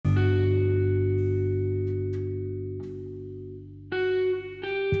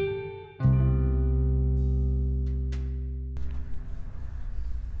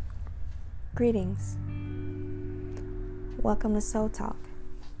Greetings. Welcome to Soul Talk.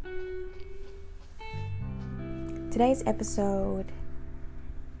 Today's episode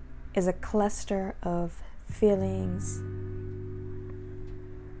is a cluster of feelings,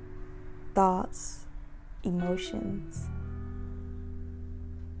 thoughts, emotions,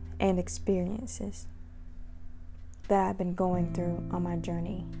 and experiences that I've been going through on my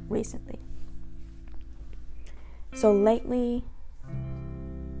journey recently. So lately,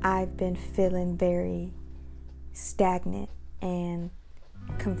 I've been feeling very stagnant and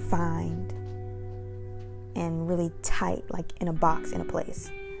confined and really tight, like in a box, in a place.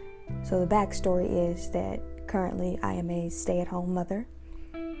 So the backstory is that currently I am a stay-at-home mother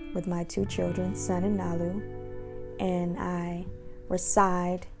with my 2 children, Sun and Nalu, and I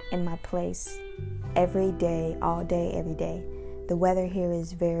reside in my place every day, all day, every day. The weather here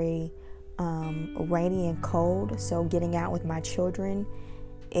is very rainy and cold, so getting out with my children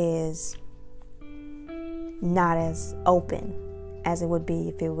is not as open as it would be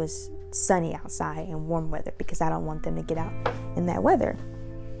if it was sunny outside and warm weather, because I don't want them to get out in that weather.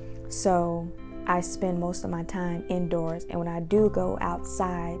 So I spend most of my time indoors, and when I do go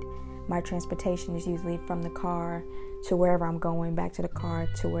outside, my transportation is usually from the car to wherever I'm going, back to the car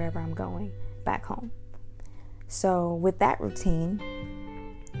to wherever I'm going, back home. So with that routine,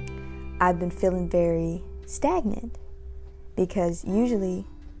 I've been feeling very stagnant, because usually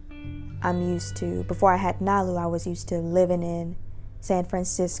I'm used to, before I had Nalu, I was used to living in San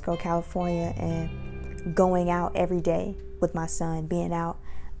Francisco, California, and going out every day with my son, being out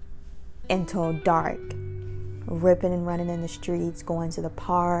until dark, ripping and running in the streets, going to the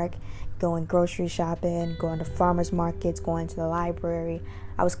park, going grocery shopping, going to farmers markets, going to the library.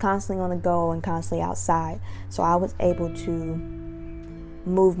 I was constantly on the go and constantly outside. So I was able to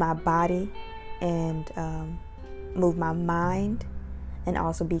move my body and move my mind, and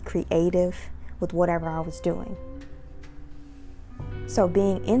also be creative with whatever I was doing. So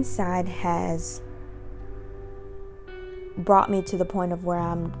being inside has brought me to the point of where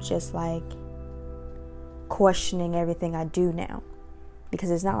I'm just like questioning everything I do now, because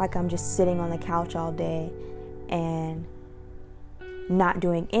it's not like I'm just sitting on the couch all day and not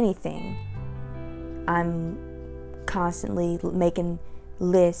doing anything. I'm constantly making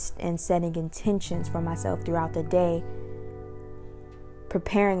lists and setting intentions for myself throughout the day,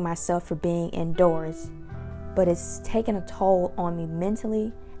 preparing myself for being indoors. But it's taken a toll on me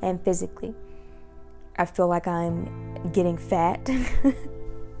mentally and physically. I feel like I'm getting fat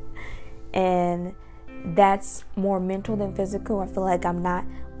and that's more mental than physical. I feel like I'm not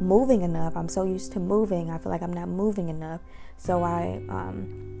moving enough. I'm so used to moving. I feel like I'm not moving enough. So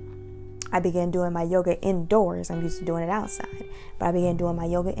I began doing my yoga indoors. I'm used to doing it outside, but I began doing my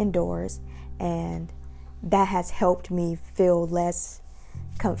yoga indoors, and that has helped me feel less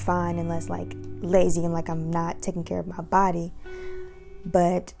confined and less like lazy and like I'm not taking care of my body.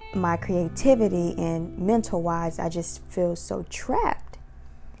 But my creativity and mental wise, I just feel so trapped,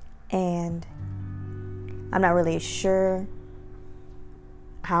 and I'm not really sure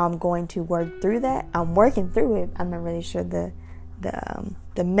how I'm going to work through that. I'm working through it. I'm not really sure the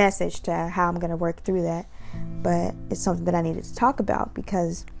message to how I'm going to work through that, but it's something that I needed to talk about,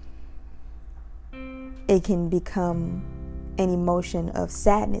 because it can become an emotion of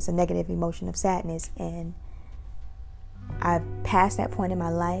sadness, a negative emotion of sadness, and I've passed that point in my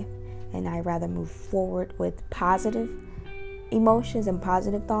life, and I'd rather move forward with positive emotions and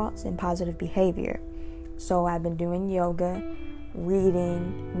positive thoughts and positive behavior. So I've been doing yoga,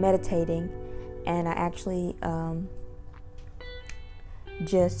 reading, meditating, and I actually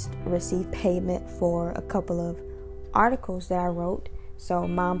just received payment for a couple of articles that I wrote. So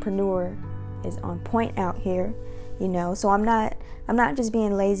Mompreneur is on point out here, so I'm not just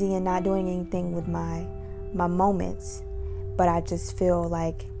being lazy and not doing anything with my moments, but I just feel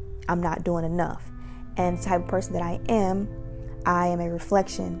like I'm not doing enough. And the type of person that I am a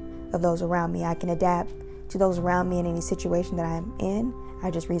reflection of those around me. I can adapt to those around me in any situation that I'm in.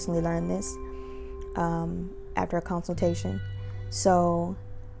 I just recently learned this after a consultation. So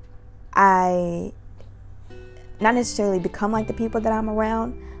I not necessarily become like the people that I'm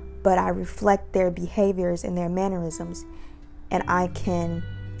around, but I reflect their behaviors and their mannerisms, and I can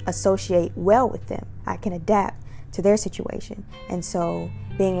associate well with them. I can adapt to their situation. And so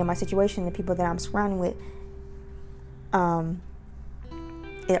being in my situation, the people that I'm surrounding with are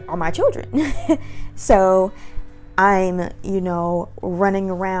my children. So I'm, running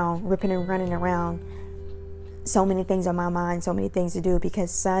around, ripping and running around, so many things on my mind, so many things to do,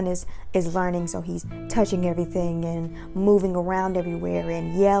 because Son is learning, so he's touching everything and moving around everywhere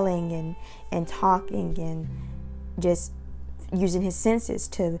and yelling and talking and just using his senses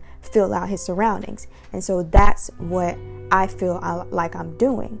to fill out his surroundings. And so that's what I feel like I'm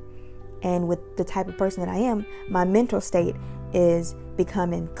doing. And with the type of person that I am, my mental state is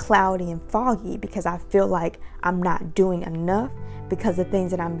becoming cloudy and foggy because I feel like I'm not doing enough, because the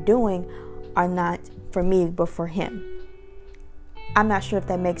things that I'm doing are not for me but for him. I'm not sure if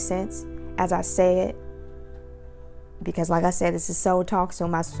that makes sense as I say it, because like I said, this is soul talk, so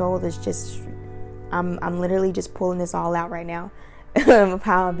my soul is just, I'm literally just pulling this all out right now of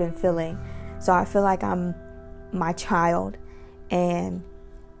how I've been feeling. So I feel like I'm my child and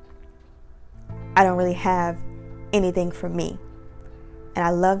I don't really have anything for me. And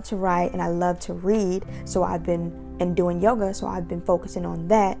I love to write and I love to read, so I've been doing yoga, so I've been focusing on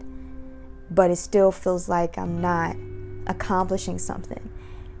that, but it still feels like I'm not accomplishing something.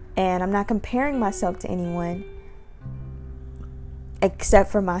 And I'm not comparing myself to anyone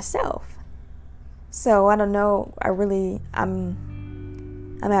except for myself. So I don't know, I'm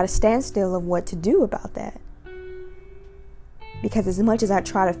at a standstill of what to do about that. Because as much as I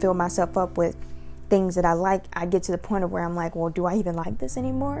try to fill myself up with things that I like, I get to the point of where I'm like, well, do I even like this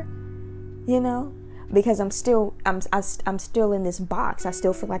anymore? You know? Because I'm still in this box. I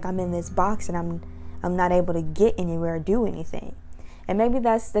still feel like I'm in this box and I'm not able to get anywhere or do anything. And maybe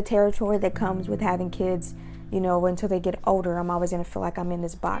that's the territory that comes with having kids, you know, until they get older. I'm always going to feel like I'm in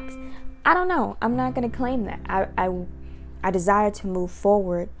this box. I don't know. I'm not going to claim that. I desire to move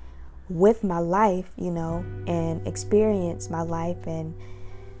forward with my life, you know, and experience my life and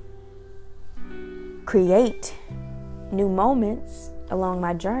create new moments along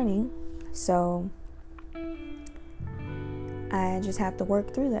my journey. So I just have to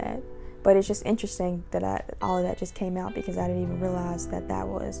work through that. But it's just interesting that all of that just came out, because I didn't even realize that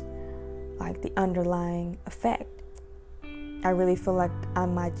was like the underlying effect. I really feel like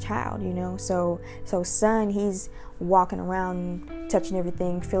I'm my child, you know. So son, he's walking around, touching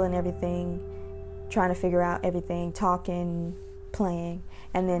everything, feeling everything, trying to figure out everything, talking, playing.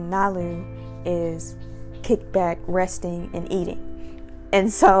 And then Nalu is kicked back, resting and eating.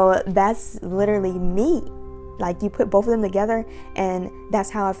 And so that's literally me. Like, you put both of them together and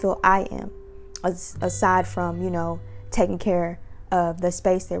that's how I feel I am. Aside from, you know, taking care of the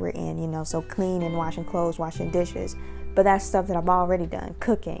space that we're in, you know, so cleaning, washing clothes, washing dishes. But that's stuff that I've already done,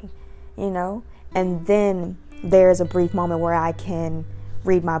 cooking, you know. And then there's a brief moment where I can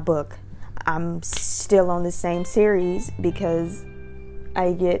read my book. I'm still on the same series because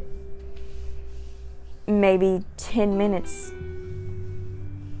I get maybe 10 minutes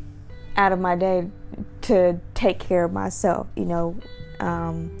out of my day to take care of myself, you know.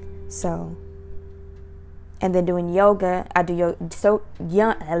 So, and then doing yoga, I do yoga. So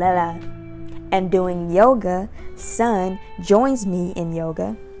young, and doing yoga, son joins me in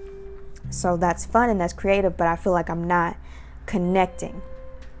yoga. So that's fun and that's creative, but I feel like I'm not connecting.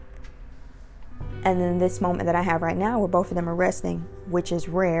 And then this moment that I have right now, where both of them are resting, which is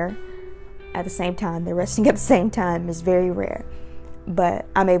rare. At the same time, they're resting at the same time, is very rare. But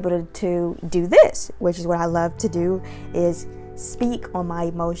I'm able to do this, which is what I love to do, is speak on my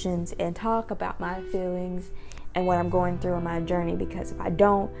emotions and talk about my feelings and what I'm going through in my journey. Because if I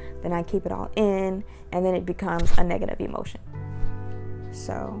don't, then I keep it all in and then it becomes a negative emotion.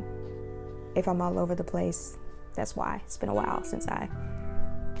 So if I'm all over the place, that's why. It's been a while since I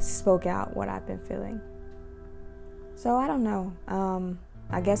spoke out what I've been feeling. So I don't know.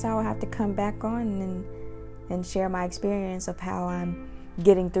 I guess I will have to come back on and share my experience of how I'm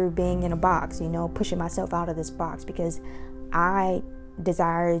getting through being in a box, you know, pushing myself out of this box, because I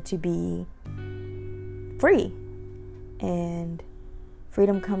desire to be free. And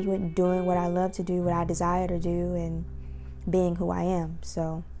freedom comes with doing what I love to do, what I desire to do, and being who I am.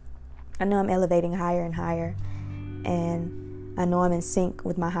 So I know I'm elevating higher and higher, and I know I'm in sync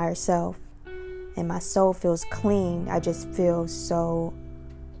with my higher self, and my soul feels clean. I just feel so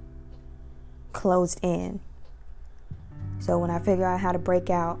closed in. So when I figure out how to break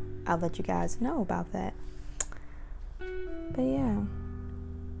out, I'll let you guys know about that. But yeah.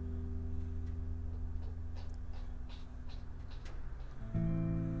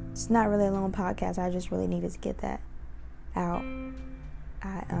 It's not really a long podcast. I just really needed to get that out.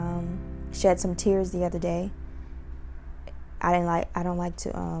 I shed some tears the other day. I don't like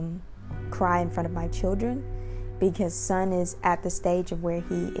to cry in front of my children, because son is at the stage of where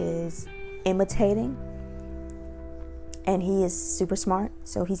he is imitating, and he is super smart,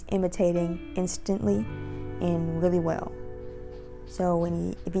 so he's imitating instantly and really well. So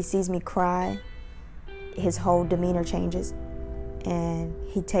if he sees me cry, his whole demeanor changes and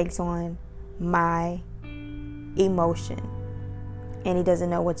he takes on my emotion, and he doesn't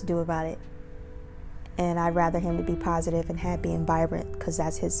know what to do about it. And I'd rather him to be positive and happy and vibrant, because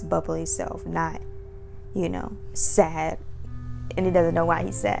that's his bubbly self, not, sad. And he doesn't know why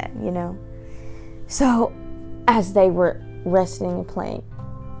he's sad, So as they were resting and playing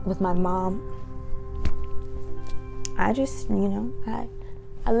with my mom, I just,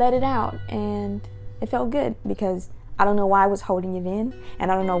 I let it out, and it felt good, because I don't know why I was holding it in,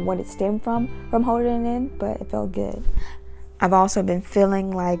 and I don't know what it stemmed from holding it in, but it felt good. I've also been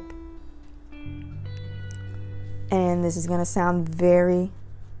feeling like, and this is going to sound very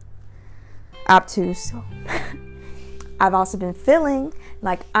obtuse, I've also been feeling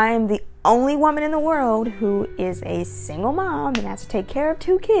like I am the only woman in the world who is a single mom and has to take care of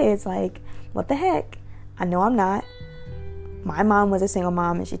 2 kids. Like, what the heck? I know I'm not. My mom was a single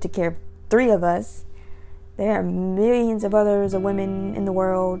mom and she took care of 3 of us. There are millions of others of women in the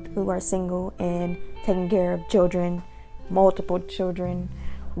world who are single and taking care of children, multiple children,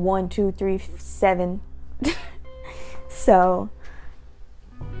 1, 2, 3, 7. So,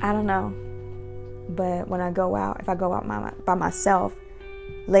 I don't know. But when I go out, if I go out by myself,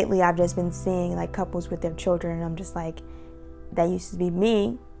 lately I've just been seeing like couples with their children, and I'm just like, that used to be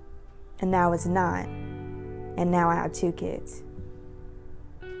me, and now it's not. And now I have 2 kids.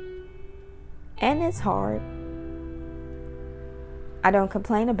 And it's hard. I don't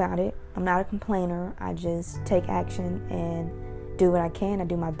complain about it. I'm not a complainer. I just take action and do what I can. I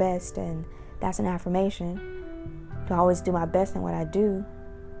do my best, and that's an affirmation. To always do my best in what I do.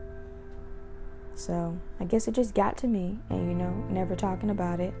 So I guess it just got to me, and never talking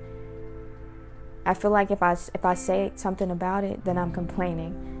about it. I feel like if I say something about it, then I'm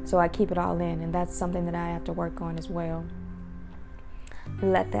complaining. So I keep it all in, and that's something that I have to work on as well.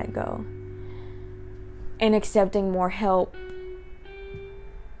 Let that go. And accepting more help.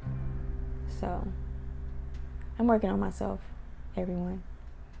 So I'm working on myself, everyone.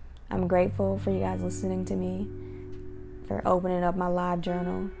 I'm grateful for you guys listening to me, for opening up my live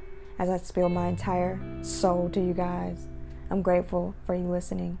journal as I spill my entire soul to you guys. I'm grateful for you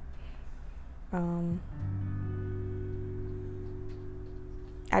listening.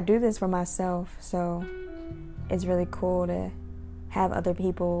 I do this for myself, so it's really cool to have other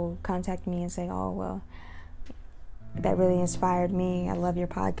people contact me and say, oh, well, that really inspired me. I love your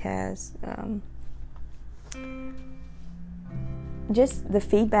podcast. Just the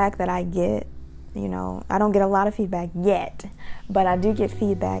feedback that I get, I don't get a lot of feedback yet, but I do get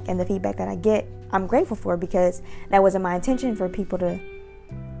feedback, and the feedback that I get, I'm grateful for, because that wasn't my intention for people to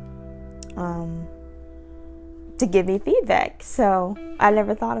give me feedback. So I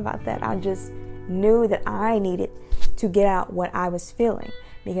never thought about that. I just knew that I needed to get out what I was feeling,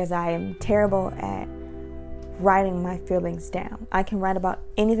 because I am terrible at writing my feelings down. I can write about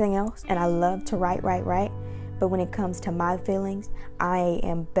anything else, and I love to write. But when it comes to my feelings, I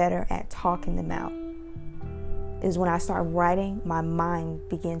am better at talking them out. Is when I start writing, my mind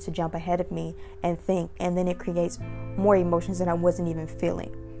begins to jump ahead of me and think, and then it creates more emotions that I wasn't even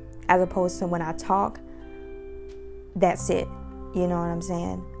feeling. As opposed to when I talk, that's it. You know what I'm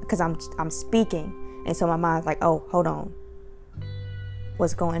saying? Because I'm speaking, and so my mind's like, oh, hold on,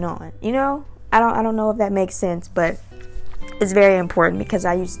 what's going on? I don't know if that makes sense, but it's very important, because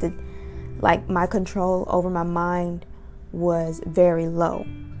I used to, my control over my mind was very low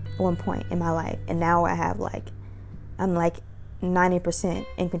at one point in my life, and now I have I'm 90%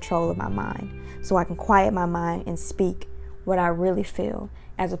 in control of my mind, so I can quiet my mind and speak what I really feel,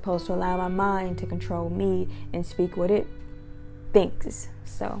 as opposed to allow my mind to control me and speak what it thinks.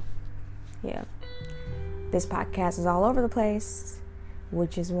 So yeah, this podcast is all over the place,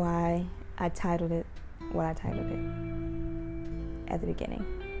 which is why I titled it what I titled it at the beginning.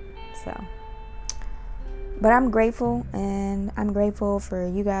 So, but I'm grateful, and I'm grateful for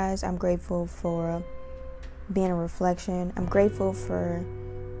you guys. I'm grateful for being a reflection. I'm grateful for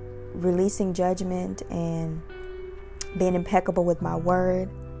releasing judgment and being impeccable with my word,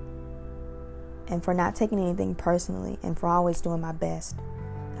 and for not taking anything personally, and for always doing my best.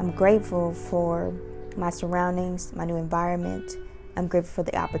 I'm grateful for my surroundings, my new environment. I'm grateful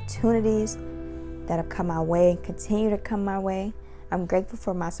for the opportunities that have come my way and continue to come my way. I'm grateful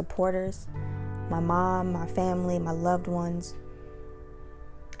for my supporters, my mom, my family, my loved ones.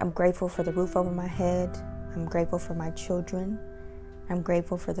 I'm grateful for the roof over my head. I'm grateful for my children. I'm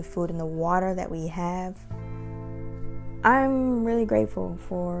grateful for the food and the water that we have. I'm really grateful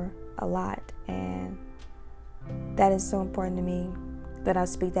for a lot, and that is so important to me that I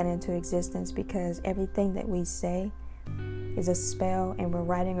speak that into existence, because everything that we say is a spell, and we're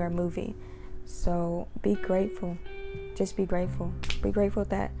writing our movie. So be grateful. Just be grateful. Be grateful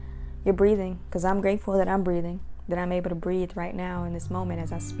that you're breathing, because I'm grateful that I'm breathing, that I'm able to breathe right now in this moment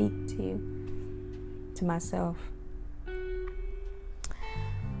as I speak to you. to myself.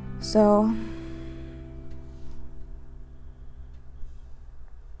 So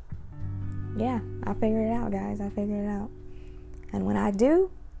yeah, I figured it out, guys. I figured it out. And when I do,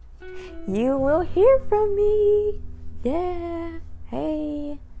 you will hear from me. Yeah.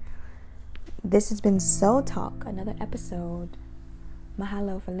 Hey. This has been Soul Talk, another episode.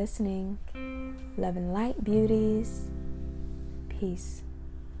 Mahalo for listening. Love and light, beauties. Peace.